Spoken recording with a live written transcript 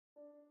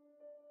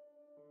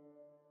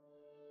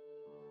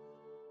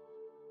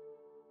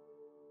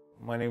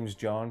My name is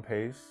John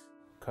Pace,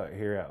 cut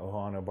here at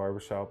Ohana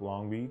Barbershop,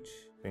 Long Beach.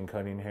 Been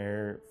cutting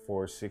hair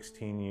for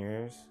 16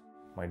 years.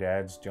 My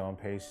dad's John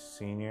Pace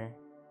Sr.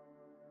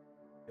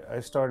 I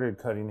started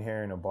cutting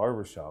hair in a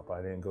barbershop.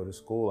 I didn't go to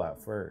school at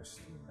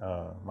first.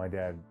 My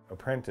dad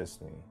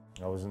apprenticed me.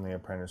 I was in the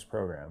apprentice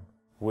program,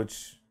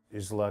 which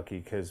is lucky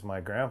because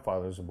my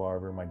grandfather's a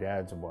barber, my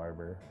dad's a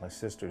barber, my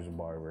sister's a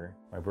barber,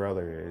 my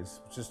brother is.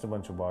 Just a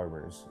bunch of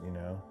barbers, you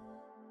know.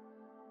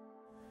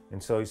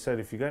 And so he said,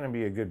 if you're gonna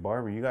be a good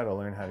barber, you gotta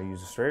learn how to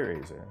use a straight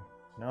razor.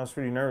 And I was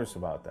pretty nervous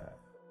about that.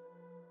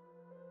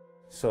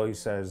 So he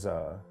says,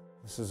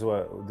 this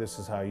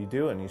is how you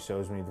do it. And he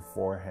shows me the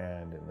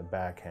forehand and the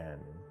backhand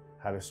and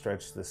how to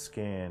stretch the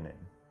skin and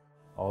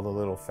all the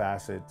little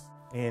facets.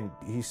 And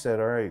he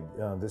said, all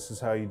right, this is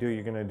how you do it.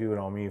 You're gonna do it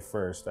on me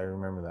first. I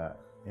remember that.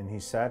 And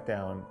he sat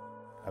down.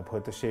 I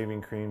put the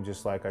shaving cream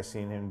just like I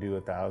seen him do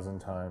 1,000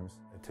 times.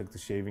 I took the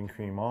shaving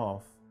cream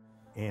off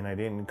and I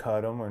didn't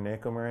cut them or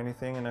nick them or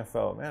anything. And I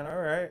felt, man, all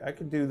right, I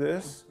could do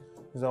this.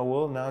 He's all,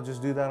 well, now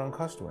just do that on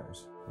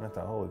customers. And I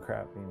thought, holy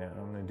crap, you know,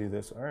 I'm gonna do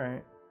this, all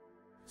right.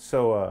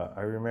 So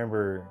I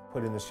remember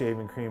putting the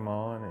shaving cream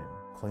on and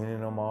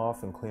cleaning them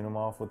off and cleaning them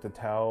off with the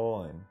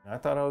towel. And I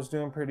thought I was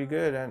doing pretty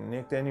good. I hadn't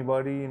nicked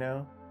anybody, you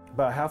know.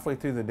 About halfway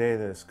through the day,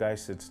 this guy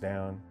sits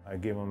down. I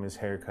give him his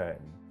haircut.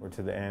 And we're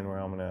to the end where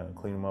I'm gonna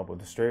clean him up with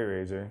the straight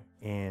razor.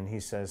 And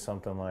he says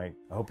something like,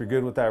 I hope you're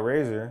good with that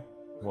razor.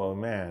 Well,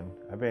 man,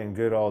 I've been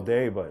good all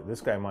day, but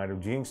this guy might have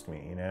jinxed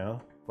me, you know?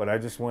 But I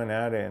just went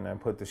at it and I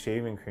put the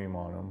shaving cream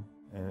on him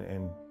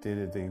and did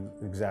it the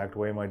exact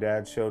way my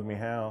dad showed me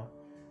how.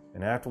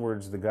 And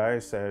afterwards, the guy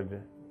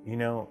said, you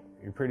know,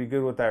 you're pretty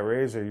good with that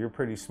razor. You're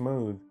pretty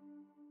smooth.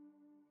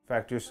 In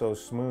fact, you're so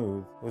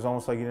smooth. It was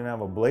almost like you didn't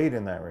have a blade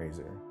in that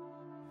razor.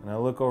 And I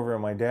look over at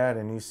my dad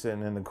and he's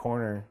sitting in the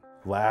corner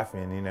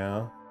laughing, you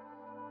know?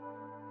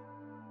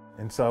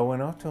 And so I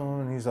went up to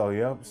him and he's all,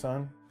 yep,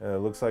 son,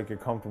 looks like you're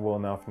comfortable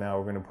enough now.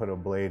 We're gonna put a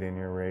blade in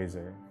your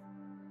razor.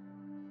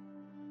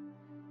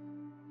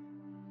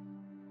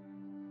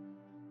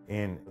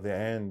 And at the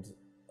end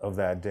of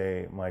that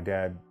day, my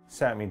dad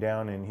sat me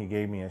down and he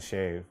gave me a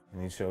shave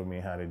and he showed me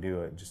how to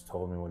do it, just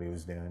told me what he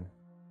was doing.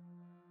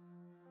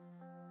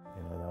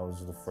 You know, that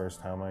was the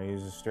first time I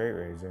used a straight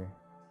razor.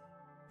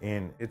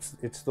 And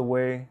it's the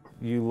way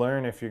you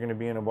learn if you're gonna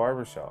be in a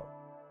barbershop.